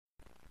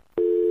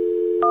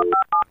Welcome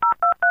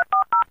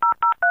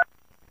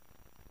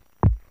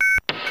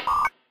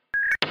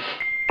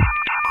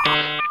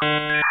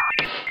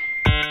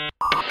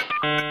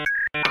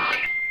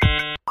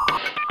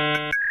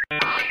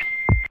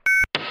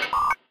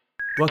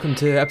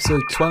to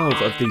episode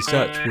 12 of the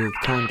Search with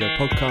Candour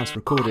podcast,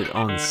 recorded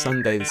on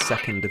Sunday the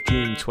 2nd of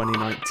June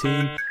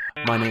 2019.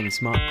 My name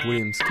is Mark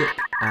Williams-Cook,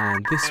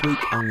 and this week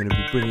I'm going to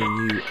be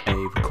bringing you a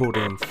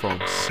recording from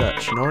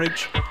Search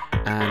Norwich,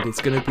 and it's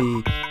going to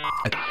be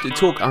a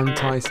talk I'm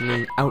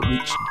titling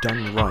Outreach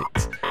Done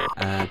Right.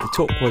 The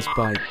talk was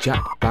by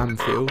Jack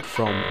Bamfield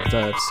from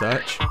Verve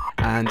Search,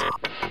 and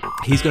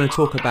he's going to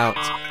talk about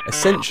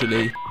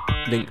essentially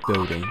link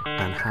building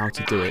and how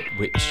to do it,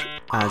 which,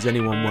 as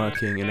anyone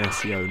working in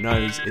SEO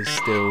knows, is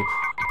still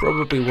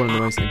probably one of the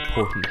most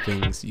important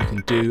things you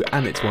can do,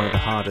 and it's one of the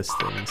hardest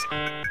things.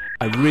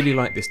 I really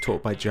like this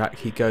talk by Jack.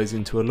 He goes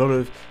into a lot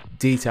of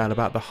detail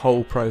about the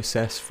whole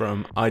process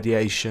from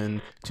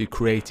ideation to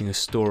creating a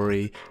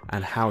story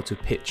and how to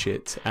pitch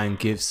it, and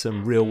gives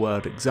some real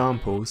world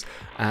examples,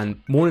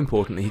 and more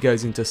importantly, he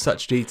goes into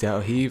such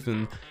detail he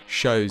even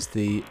shows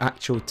the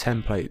actual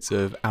templates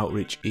of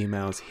outreach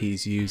emails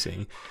he's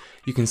using.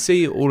 You can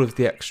see all of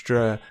the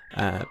extra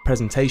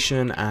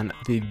presentation and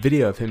the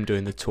video of him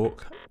doing the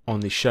talk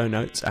on the show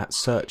notes at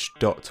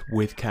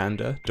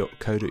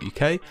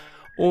search.withcandour.co.uk,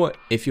 or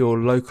if you're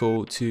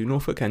local to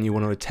Norfolk and you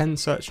want to attend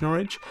Search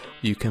Norwich,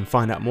 you can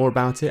find out more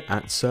about it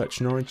at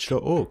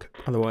searchnorwich.org.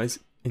 Otherwise,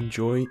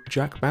 enjoy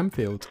Jack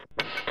Bamfield.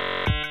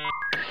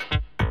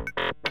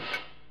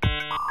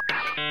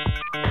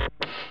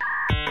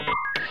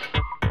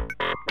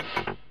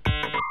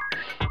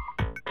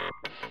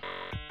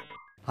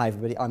 Hi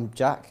everybody, I'm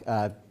Jack.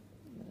 I'm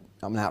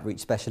an outreach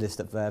specialist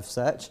at Verve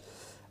Search,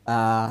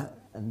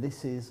 and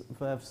this is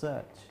Verve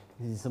Search.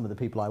 This is some of the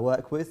people I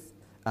work with.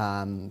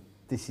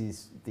 This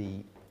is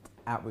the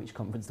outreach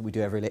conference that we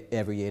do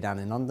every year down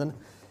in London.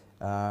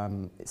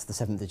 It's the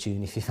 7th of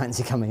June if you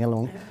fancy coming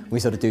along. We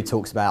sort of do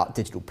talks about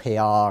digital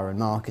PR and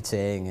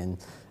marketing and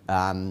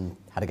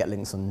how to get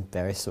links on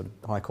various sort of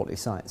high quality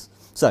sites.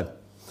 So,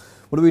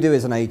 what do we do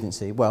as an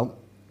agency? Well,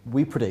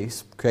 we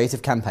produce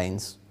creative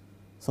campaigns,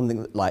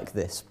 something like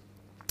this.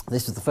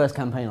 This was the first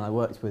campaign I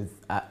worked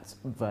with at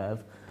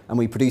Verve, and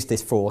we produced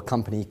this for a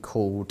company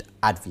called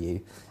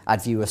AdView.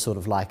 AdView is sort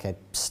of like a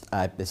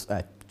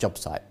job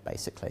site,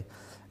 basically.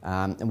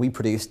 And we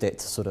produced it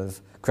to sort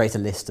of create a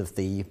list of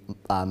the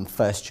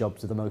first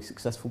jobs of the most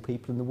successful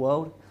people in the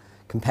world,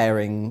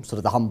 comparing sort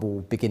of the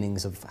humble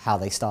beginnings of how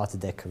they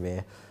started their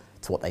career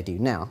to what they do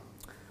now.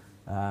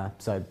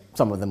 So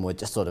some of them were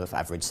just sort of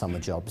average summer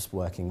jobs,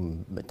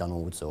 working at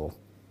McDonald's or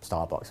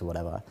Starbucks or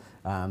whatever.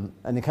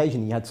 And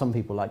occasionally you had some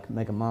people like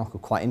Meghan Markle,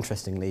 quite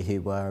interestingly,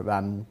 who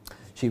were,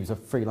 she was a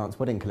freelance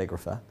wedding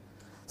calligrapher.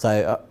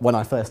 So when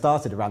I first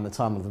started around the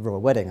time of the royal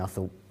wedding, I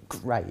thought,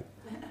 great.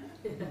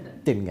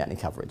 Didn't get any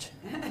coverage.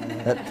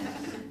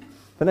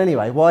 But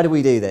anyway, why do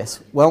we do this?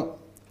 Well,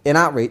 in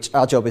outreach,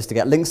 our job is to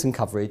get links and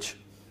coverage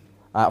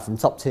from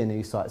top tier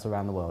news sites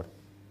around the world.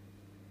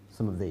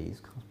 Some of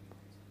these.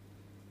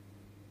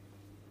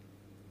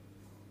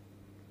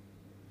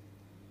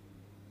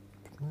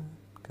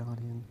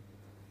 Guardian,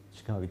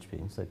 Chicago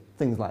Tribune, so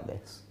things like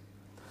this.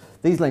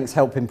 These links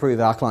help improve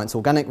our clients'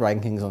 organic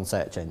rankings on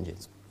search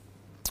engines.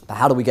 But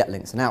how do we get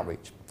links in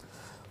outreach?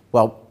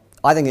 Well,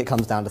 I think it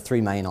comes down to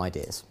three main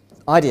ideas.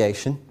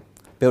 Ideation,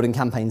 building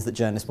campaigns that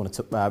journalists want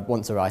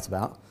to write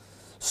about.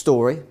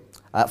 Story,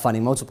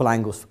 finding multiple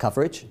angles for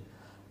coverage.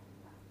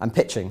 And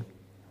pitching,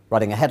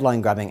 writing a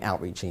headline-grabbing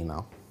outreach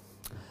email.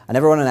 And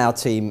everyone in our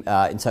team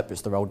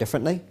interprets the role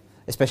differently,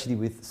 especially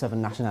with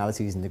 7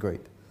 nationalities in the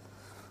group.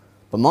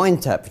 But my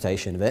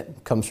interpretation of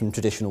it comes from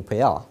traditional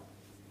PR,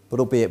 but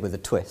albeit with a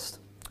twist.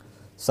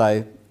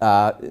 So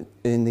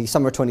in the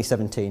summer of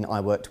 2017,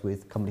 I worked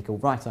with a company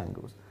called Right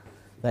Angles.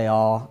 They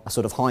are a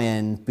sort of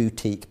high-end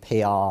boutique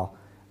PR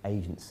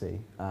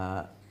agency,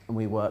 and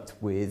we worked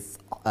with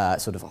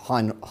sort of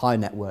high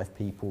net worth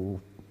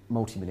people,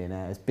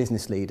 multimillionaires,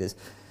 business leaders,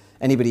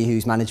 anybody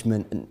whose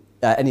management and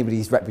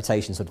anybody's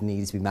reputation sort of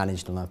needs to be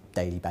managed on a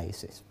daily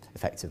basis,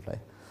 effectively.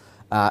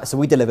 So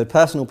we delivered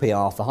personal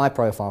PR for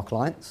high-profile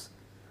clients,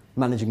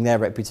 managing their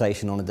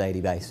reputation on a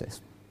daily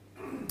basis.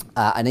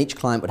 And each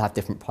client would have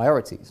different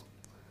priorities.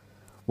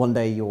 One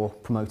day you're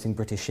promoting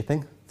British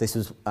shipping. This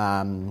was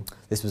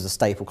a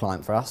staple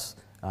client for us.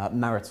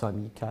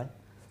 Maritime UK.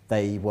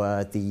 They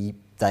are the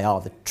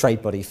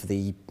trade body for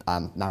the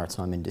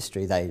maritime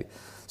industry. They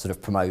sort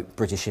of promote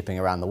British shipping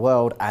around the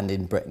world and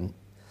in Britain.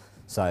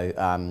 So,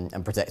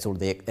 and protect all of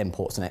the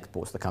imports and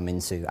exports that come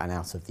into and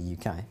out of the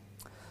UK.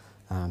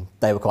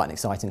 They were quite an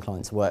exciting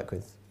client to work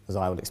with, as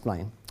I will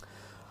explain.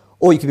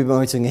 Or you could be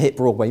promoting a hit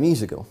Broadway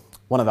musical.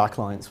 One of our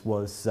clients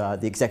was the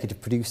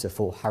executive producer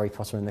for Harry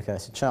Potter and the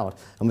Cursed Child,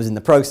 and was in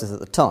the process at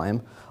the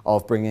time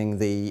of bringing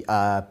the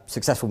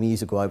successful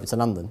musical over to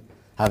London,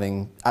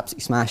 having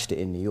absolutely smashed it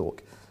in New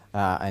York.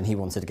 And he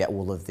wanted to get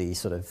all of the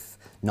sort of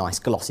nice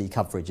glossy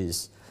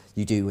coverages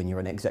you do when you're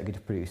an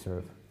executive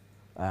producer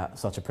of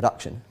such a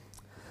production.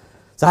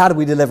 So how do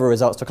we deliver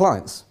results to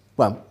clients?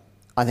 Well,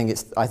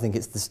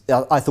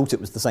 I thought it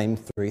was the same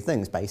three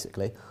things,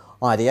 basically.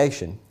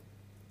 Ideation,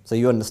 so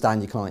you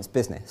understand your client's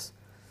business.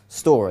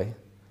 Story,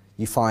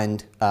 you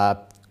find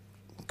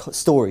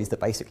stories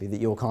that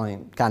your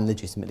client can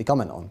legitimately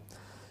comment on.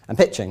 And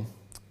pitching,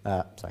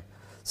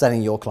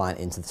 selling your client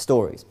into the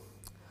stories.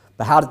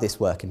 But how did this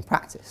work in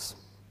practice?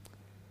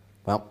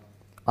 Well,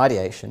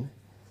 ideation.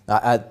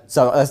 I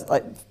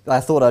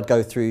thought I'd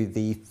go through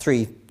the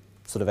three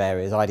sort of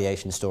areas,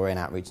 ideation, story and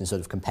outreach, and sort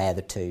of compare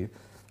the two,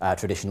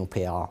 traditional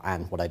PR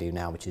and what I do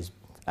now, which is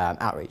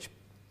outreach.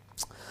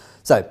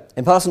 So,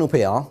 in personal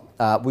PR,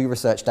 we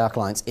researched our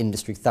client's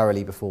industry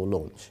thoroughly before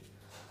launch.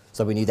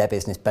 So we knew their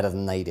business better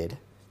than they did.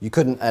 You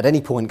couldn't at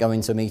any point go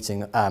into a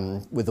meeting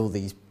with all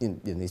these,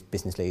 these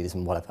business leaders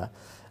and whatever,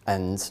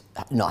 and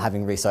not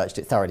having researched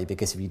it thoroughly,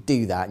 because if you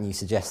do that and you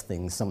suggest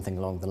things, something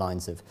along the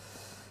lines of,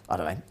 I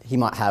don't know, he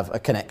might have a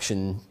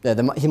connection,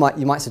 you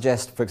might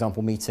suggest, for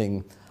example,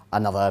 meeting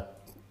another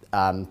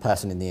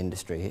person in the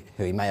industry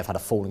who he may have had a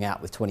falling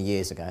out with 20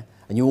 years ago,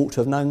 and you ought to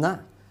have known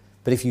that.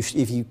 But if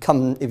you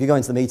go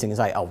into the meeting and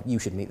say, oh, you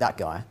should meet that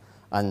guy,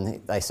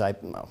 and they say,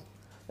 well,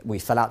 we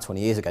fell out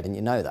 20 years ago, didn't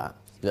you know that?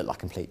 You look like a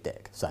complete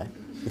dick, so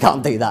you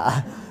can't do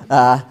that.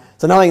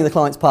 So knowing the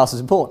client's past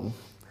is important,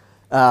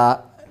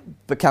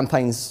 but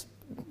campaigns,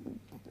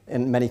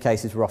 in many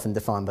cases, were often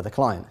defined by the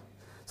client.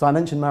 So I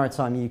mentioned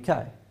Maritime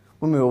UK.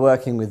 When we were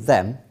working with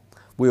them,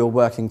 we were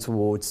working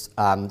towards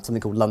something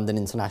called London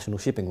International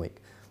Shipping Week,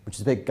 which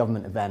is a big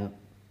government event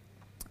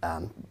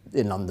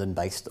in London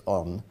based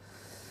on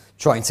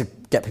trying to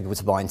get people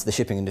to buy into the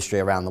shipping industry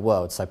around the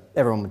world. So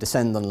everyone would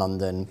descend on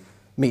London,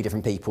 meet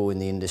different people in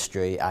the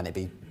industry, and it'd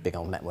be a big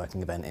old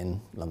networking event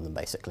in London,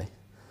 basically.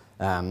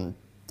 And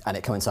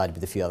it coincided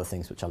with a few other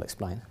things, which I'll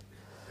explain.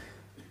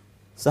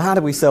 So how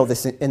did we sell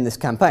this in this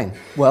campaign?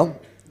 Well,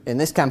 in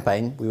this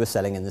campaign, we were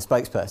selling in the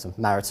spokesperson,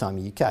 Maritime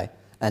UK,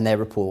 and their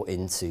report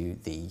into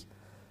the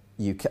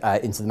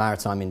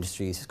maritime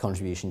industry's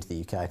contribution to the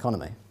UK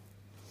economy.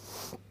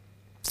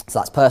 So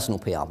that's personal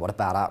PR. What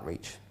about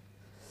outreach?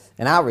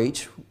 In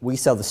outreach, we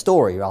sell the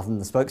story rather than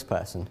the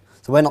spokesperson.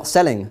 So we're not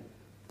selling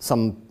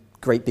some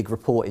great big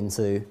report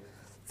into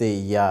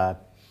the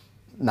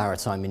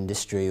maritime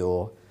industry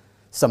or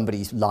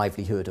somebody's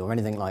livelihood or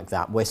anything like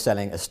that. We're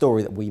selling a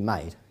story that we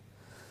made.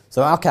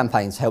 So our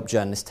campaigns help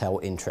journalists tell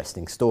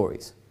interesting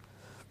stories.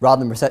 Rather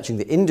than researching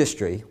the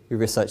industry, we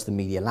research the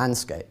media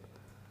landscape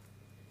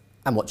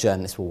and what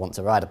journalists will want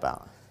to write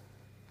about.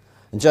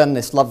 And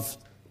journalists love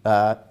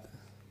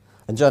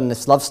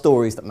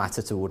stories that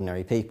matter to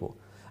ordinary people.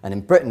 And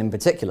in Britain in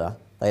particular,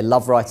 they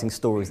love writing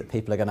stories that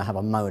people are going to have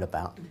a moan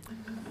about.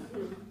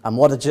 And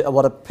what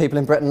do people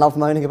in Britain love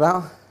moaning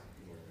about?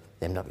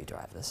 BMW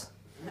drivers.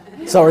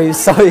 sorry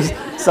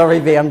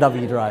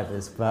BMW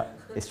drivers, but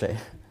it's true.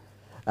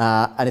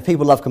 And if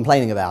people love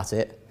complaining about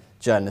it,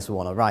 journalists will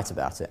want to write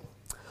about it.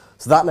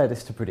 So that led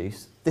us to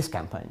produce this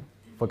campaign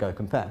for Go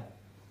Compare.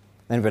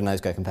 Everybody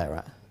knows Go Compare,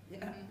 right?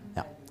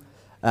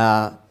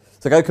 Yeah.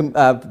 So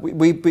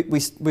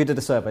we did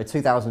a survey,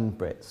 2,000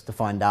 Brits, to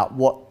find out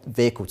what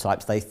vehicle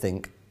types they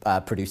think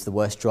produce the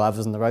worst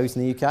drivers on the roads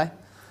in the UK.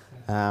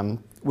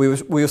 We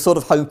were sort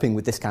of hoping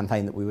with this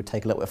campaign that we would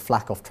take a little bit of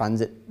flack off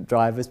transit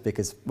drivers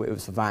because it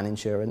was for van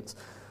insurance,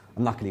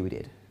 and luckily we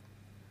did.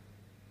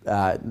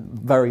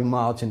 Very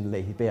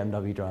marginally,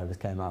 BMW drivers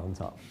came out on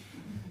top.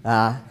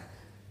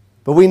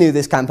 But we knew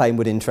this campaign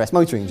would interest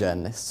motoring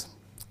journalists,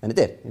 and it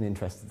did, in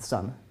Interest of the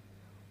Sun.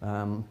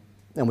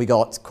 And we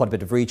got quite a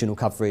bit of regional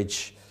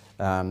coverage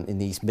in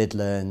the East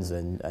Midlands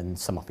and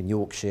some up in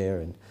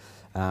Yorkshire, and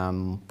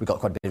we got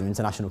quite a bit of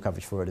international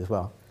coverage for it as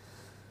well.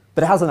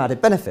 But it has an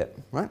added benefit,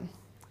 right?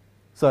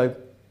 So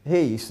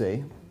here you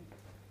see,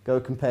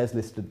 Go Compare's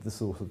listed the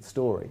source of the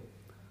story.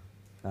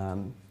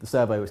 The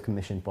survey was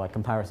commissioned by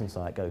comparison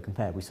site Go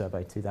Compare. We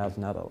surveyed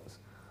 2,000 adults.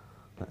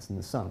 That's in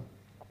the Sun.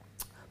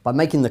 By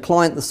making the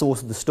client the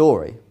source of the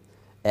story,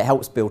 it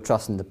helps build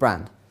trust in the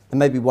brand. There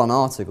may be one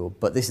article,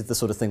 but this is the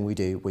sort of thing we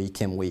do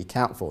week in, week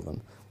out for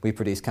them. We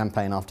produce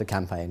campaign after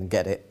campaign and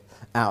get it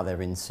out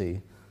there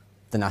into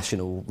the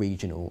national,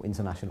 regional,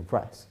 international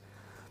press.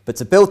 But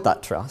to build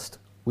that trust,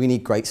 we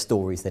need great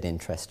stories that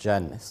interest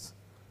journalists.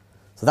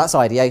 So that's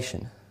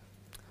ideation.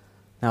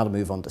 Now to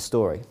move on to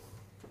story.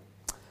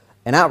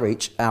 In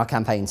outreach, our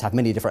campaigns have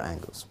many different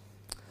angles,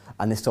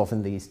 and this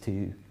often leads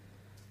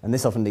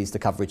to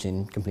coverage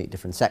in completely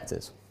different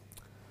sectors.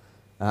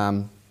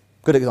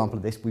 Good example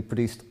of this, we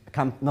produced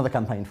another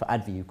campaign for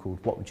AdView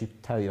called What Would You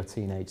Tell Your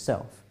Teenage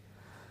Self?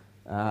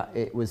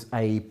 It was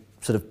a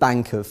sort of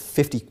bank of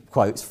 50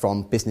 quotes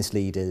from business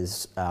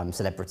leaders,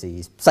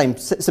 celebrities,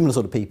 similar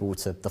sort of people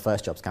to the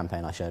First Jobs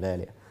campaign I showed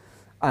earlier.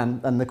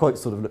 And the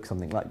quotes sort of look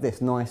something like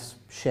this, nice,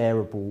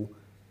 shareable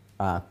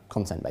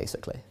content,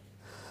 basically.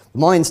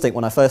 My instinct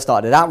when I first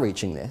started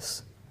outreaching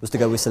this was to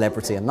go with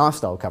celebrity and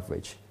lifestyle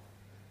coverage,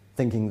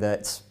 thinking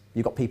that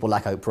you've got people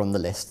like Oprah on the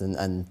list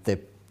and the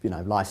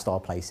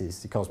lifestyle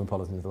places, the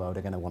cosmopolitans of the world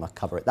are going to want to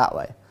cover it that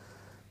way.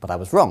 But I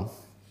was wrong.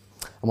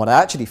 And what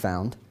I actually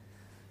found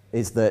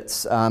is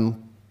that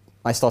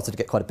I started to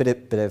get quite a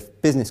bit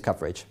of business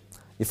coverage.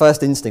 your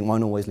first instinct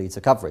won't always lead to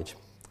coverage.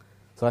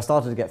 So I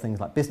started to get things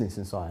like Business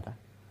Insider,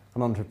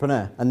 an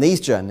Entrepreneur, and these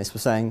journalists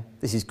were saying,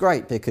 this is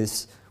great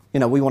because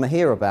we want to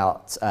hear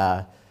about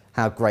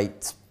how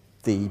great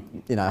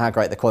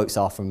the quotes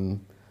are from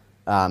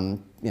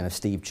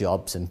Steve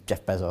Jobs and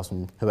Jeff Bezos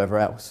and whoever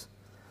else.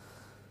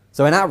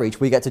 So in Outreach,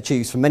 we get to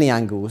choose from many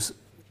angles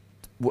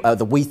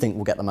that we think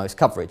will get the most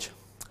coverage.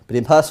 But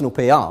in personal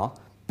PR,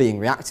 being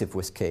reactive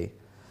was key.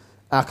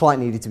 Our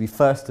client needed to be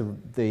first to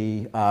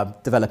the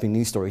developing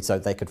news story so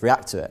they could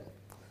react to it.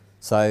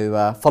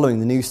 So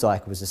following the news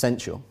cycle was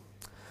essential.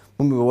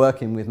 When we were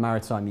working with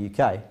Maritime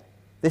UK,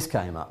 this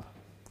came up.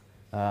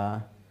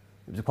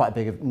 It was quite a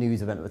big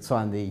news event at the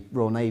time. The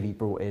Royal Navy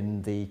brought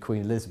in the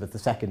Queen Elizabeth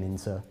II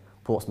into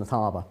Portsmouth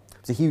Harbour.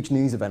 It was a huge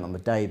news event on the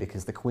day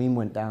because the Queen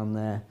went down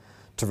there,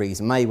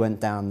 Theresa May went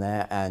down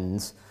there,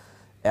 and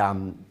you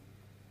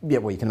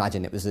can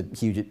imagine it was a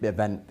huge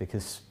event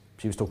because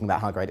she was talking about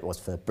how great it was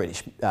for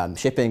British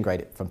shipping,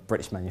 great for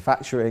British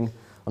manufacturing,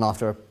 and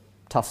after a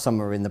tough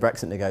summer in the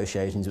Brexit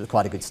negotiations, it was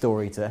quite a good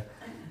story to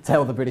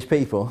tell the British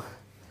people.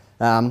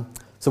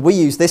 So we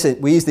used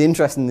the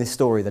interest in this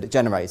story that it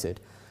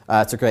generated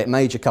to create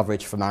major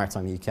coverage for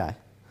Maritime UK.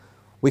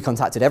 We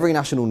contacted every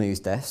national news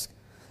desk.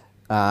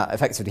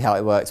 Effectively how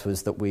it worked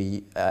was that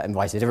we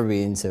invited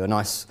everybody into a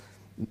nice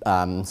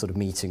sort of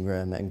meeting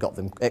room and got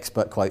them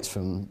expert quotes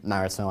from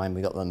Maritime.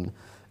 We got them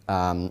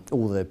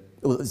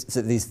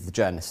so these are the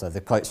journalists, so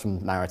the quotes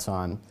from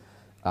Maritime,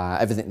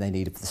 everything they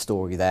needed for the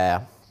story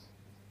there,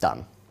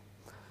 done.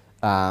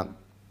 And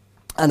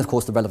of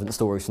course the relevant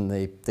stories from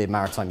the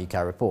Maritime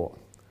UK report.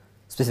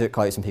 Specific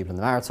quotes from people in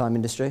the maritime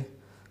industry,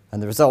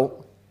 and the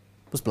result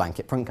was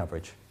blanket print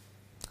coverage.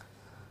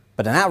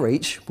 But in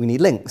Outreach, we need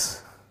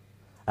links.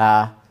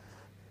 But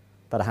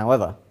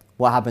however,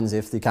 what happens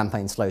if the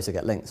campaign's slow to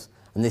get links?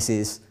 And this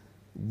is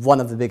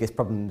one of the biggest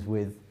problems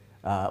with,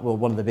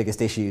 one of the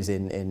biggest issues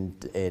in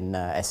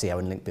SEO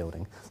and link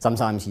building.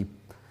 Sometimes you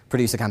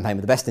produce a campaign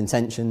with the best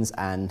intentions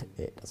and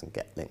it doesn't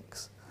get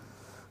links.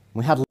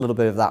 We had a little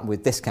bit of that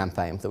with this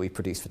campaign that we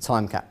produced for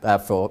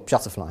for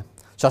Shutterfly.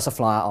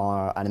 Shutterfly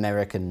are an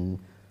American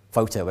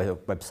photo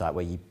website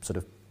where you sort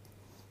of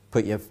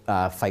put your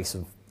face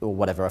or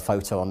whatever, a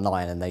photo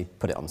online, and they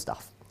put it on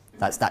stuff.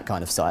 That's that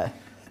kind of site.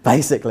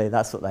 Basically,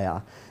 that's what they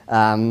are.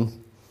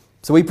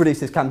 So we produced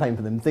this campaign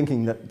for them,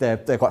 thinking that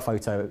they're quite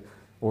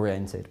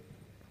photo-oriented.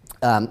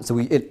 So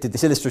we did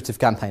this illustrative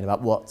campaign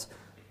about what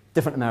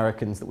different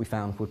Americans that we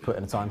found would put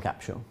in a time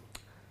capsule.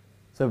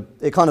 So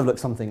it kind of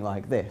looks something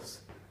like this.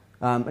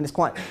 And it's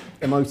quite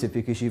emotive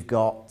because you've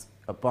got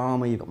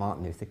Obama, you've got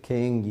Martin Luther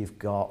King, you've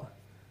got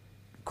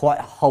quite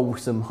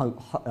wholesome,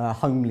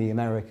 homely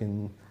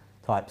American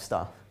type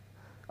stuff.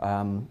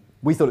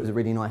 We thought it was a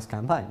really nice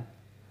campaign.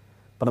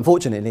 But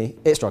unfortunately,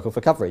 it struggled for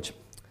coverage.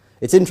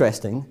 It's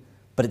interesting,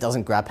 but it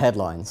doesn't grab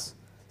headlines.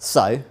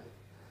 So,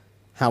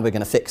 how are we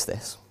going to fix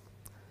this?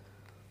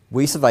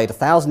 We surveyed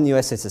 1,000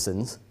 US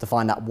citizens to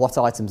find out what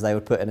items they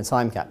would put in a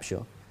time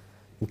capsule,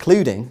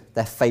 including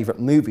their favourite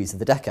movies of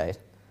the decade.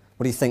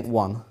 What do you think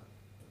won?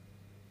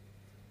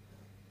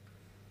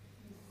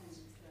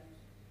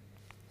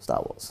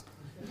 Star Wars.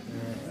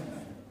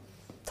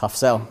 Tough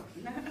sell.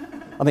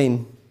 I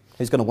mean,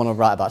 who's going to want to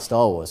write about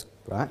Star Wars,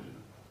 right?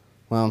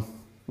 Well,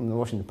 the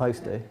Washington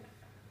Post do.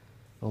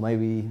 Or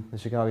maybe the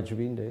Chicago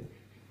Tribune do.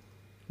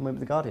 Or maybe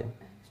the Guardian,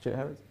 Stuart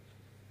Heritage.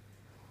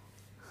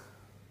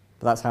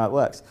 But that's how it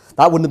works.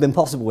 That wouldn't have been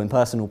possible in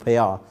personal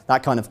PR,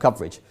 that kind of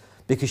coverage,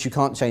 because you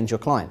can't change your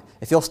client.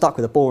 If you're stuck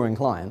with a boring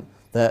client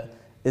that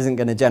isn't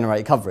going to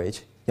generate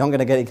coverage, you aren't going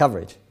to get any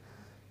coverage.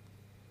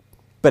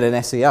 But in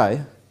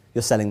SEO,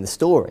 you're selling the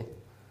story.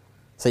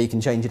 So you can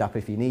change it up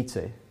if you need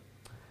to.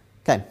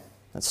 Okay,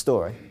 that's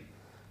story.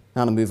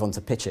 Now I'm going to move on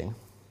to pitching.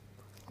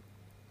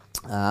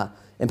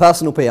 In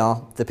personal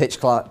PR, the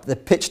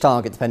pitch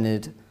target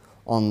depended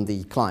on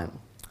the client.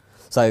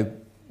 So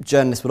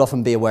journalists would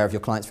often be aware of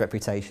your client's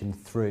reputation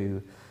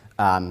through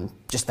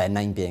just their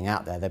name being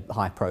out there. They're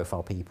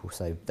high-profile people,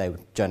 so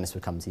journalists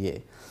would come to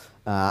you.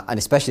 And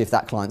especially if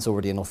that client's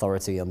already an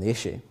authority on the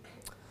issue.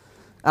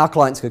 Our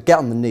clients could get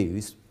on the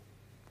news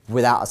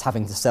without us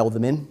having to sell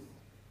them in.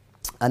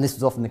 And this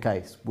was often the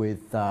case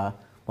with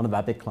one of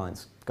our big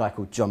clients, a guy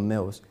called John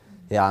Mills.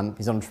 He's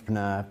an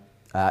entrepreneur.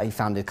 He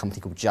founded a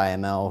company called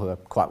JML, who are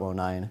quite well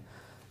known.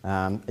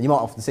 And you might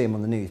often see him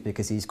on the news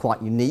because he's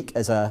quite unique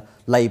as a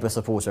Labour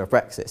supporter of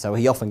Brexit. So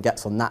he often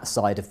gets on that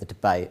side of the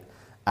debate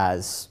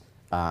as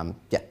a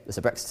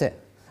Brexiteer.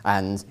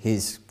 And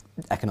his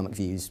economic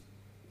views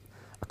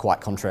are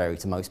quite contrary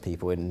to most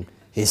people in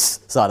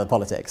his side of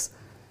politics.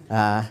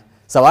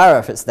 So our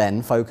efforts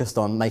then focused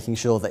on making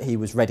sure that he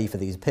was ready for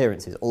these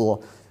appearances,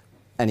 or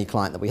any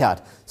client that we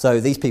had.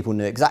 So these people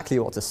knew exactly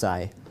what to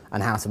say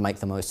and how to make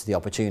the most of the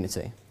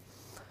opportunity.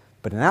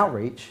 But in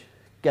Outreach,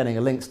 getting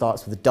a link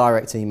starts with a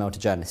direct email to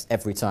journalists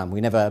every time.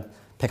 We never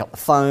pick up the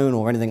phone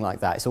or anything like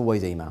that. It's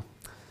always email.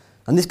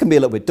 And this can be a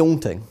little bit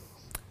daunting,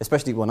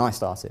 especially when I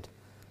started.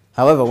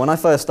 However, when I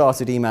first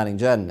started emailing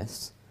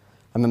journalists,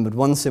 I remembered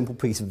one simple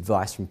piece of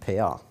advice from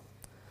PR.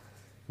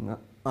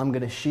 I'm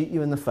going to shoot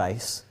you in the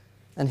face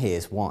and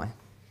here's why.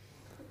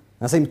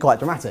 That seems quite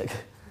dramatic.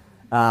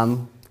 But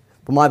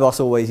my boss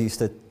always used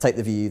to take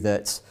the view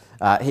that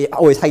he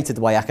always hated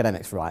the way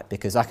academics write,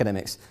 because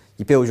academics,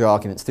 you build your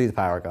arguments through the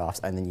paragraphs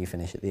and then you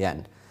finish at the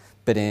end.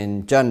 But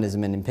in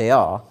journalism and in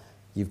PR,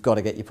 you've got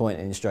to get your point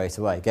in straight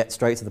away. Get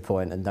straight to the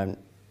point and don't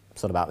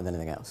sort about with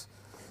anything else.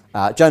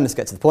 Journalists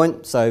get to the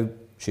point, so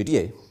should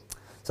you.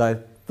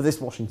 So for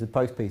this Washington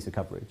Post piece of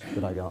coverage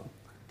that I got,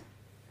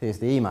 here's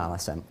the email I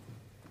sent.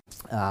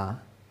 And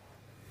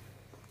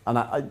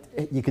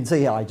you can see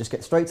here I just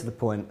get straight to the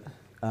point.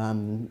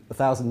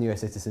 1,000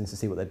 US citizens to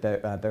see what they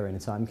bury in a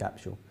time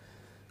capsule.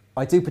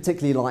 I do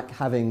particularly like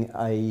having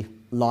a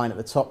line at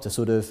the top to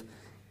sort of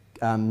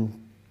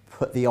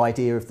put the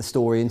idea of the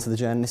story into the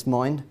journalist's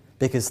mind,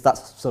 because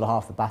that's sort of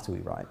half the battle,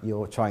 right?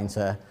 You're trying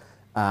to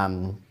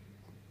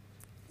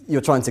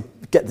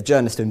get the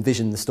journalist to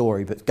envision the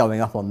story, but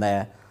going up on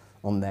their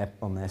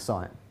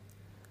site,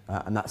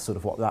 and that's sort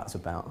of what that's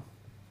about.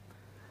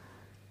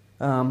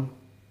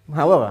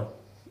 However,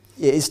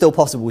 it is still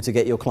possible to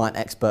get your client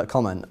expert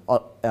comment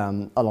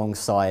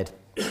alongside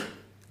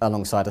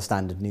a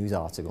standard news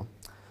article.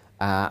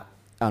 And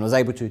I was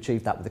able to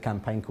achieve that with a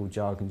campaign called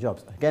Jargon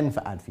Jobs, again for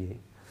AdView.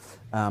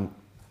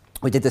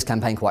 We did this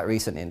campaign quite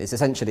recently, and it's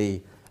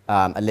essentially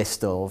a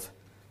list of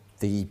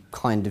the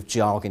kind of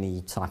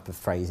jargony type of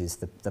phrases,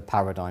 the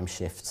paradigm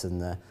shifts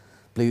and the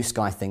blue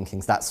sky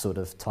thinkings, that sort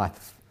of type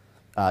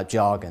of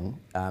jargon,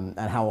 and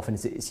how often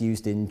it's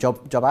used in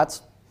job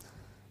ads.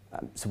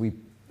 So we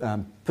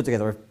put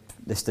together a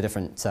list of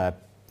different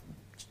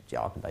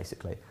jargon,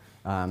 basically,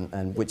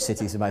 and which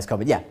cities are most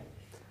common. Yeah,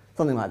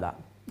 something like that.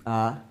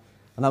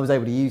 And I was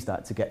able to use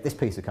that to get this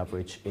piece of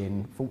coverage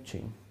in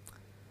Fortune.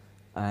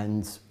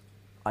 And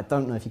I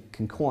don't know if you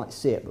can quite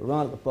see it, but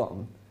right at the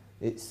bottom,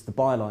 the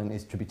byline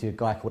is attributed to a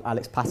guy called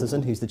Alex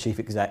Patterson, who's the chief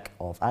exec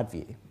of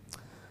AdView.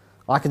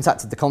 I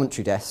contacted the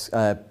commentary desk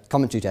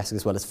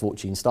as well as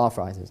Fortune staff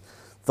writers.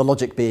 The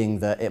logic being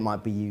that it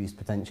might be used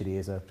potentially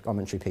as a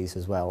commentary piece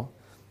as well.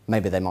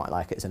 Maybe they might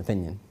like it as an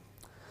opinion.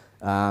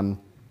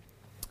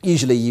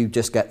 Usually you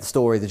just get the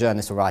story, the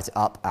journalist will write it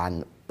up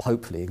and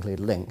hopefully include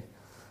a link.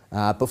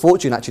 But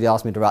Fortune actually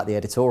asked me to write the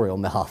editorial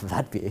on behalf of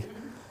AdView,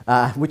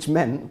 which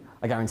meant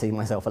I guaranteed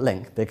myself a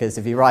link, because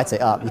if you write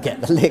it up, you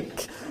get the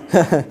link.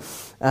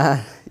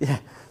 Yeah.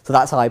 So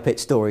that's how I pitch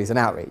stories and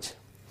outreach.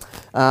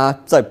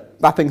 So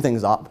wrapping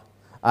things up,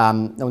 I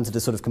wanted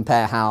to sort of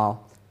compare how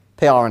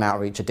PR and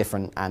outreach are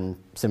different and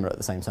similar at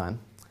the same time.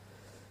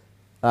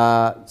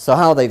 So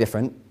how are they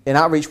different? In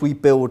outreach, we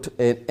build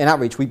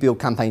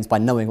campaigns by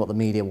knowing what the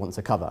media wants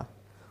to cover.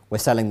 We're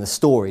selling the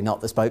story,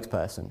 not the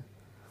spokesperson.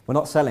 We're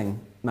not selling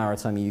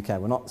Maritime UK.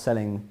 We're not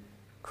selling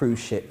cruise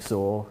ships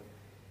or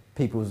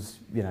people's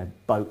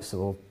boats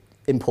or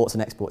imports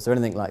and exports or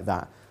anything like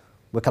that.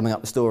 We're coming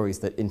up with stories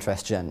that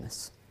interest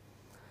journalists.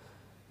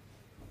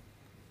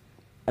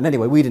 And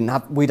anyway, we don't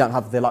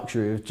have the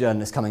luxury of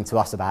journalists coming to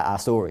us about our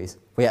stories.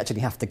 We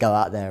actually have to go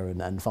out there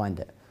and find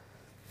it.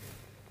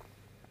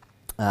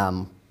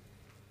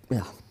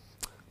 Yeah.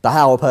 But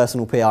how are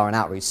personal PR and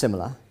outreach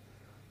similar?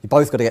 You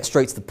both got to get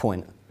straight to the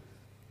point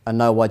and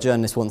know why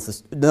journalists want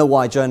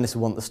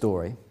the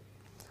story.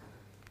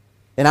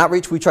 In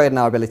outreach, we trade in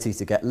our ability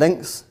to get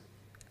links,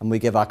 and we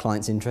give our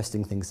clients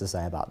interesting things to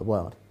say about the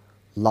world,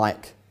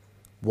 like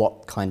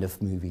what kind of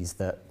movies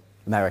that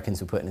Americans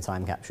will put in a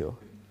time capsule.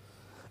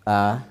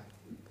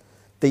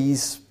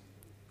 These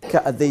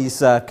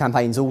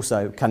campaigns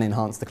also can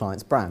enhance the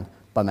client's brand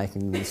by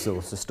making them the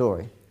source of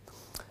story.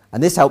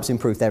 And this helps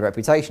improve their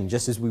reputation,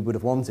 just as we would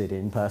have wanted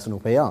in personal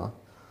PR.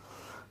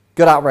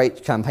 Good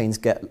outreach campaigns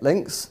get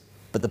links,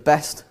 but the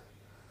best,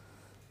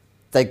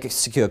 they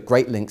secure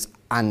great links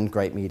and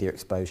great media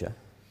exposure.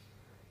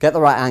 Get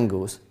the right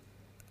angles,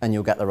 and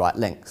you'll get the right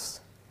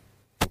links.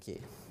 Thank you.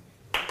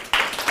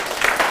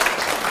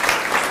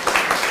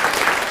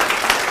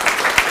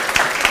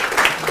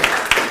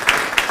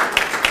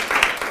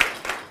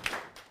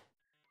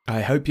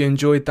 I hope you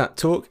enjoyed that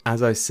talk.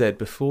 As I said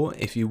before,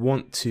 if you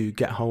want to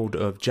get hold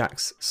of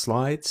Jack's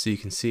slides so you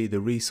can see the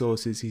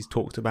resources he's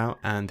talked about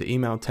and the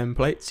email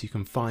templates, you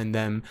can find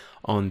them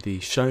on the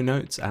show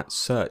notes at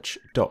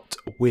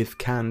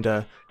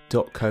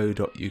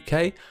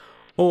search.withcandour.co.uk.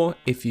 Or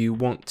if you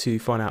want to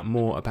find out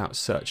more about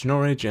Search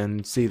Norwich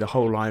and see the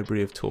whole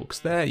library of talks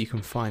there, you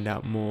can find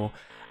out more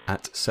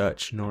at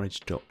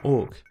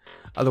searchnorwich.org.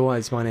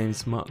 Otherwise, my name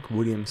is Mark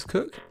Williams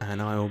Cook,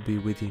 and I will be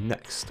with you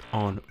next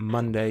on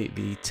Monday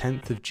the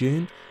 10th of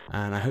June,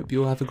 and I hope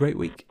you all have a great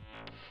week.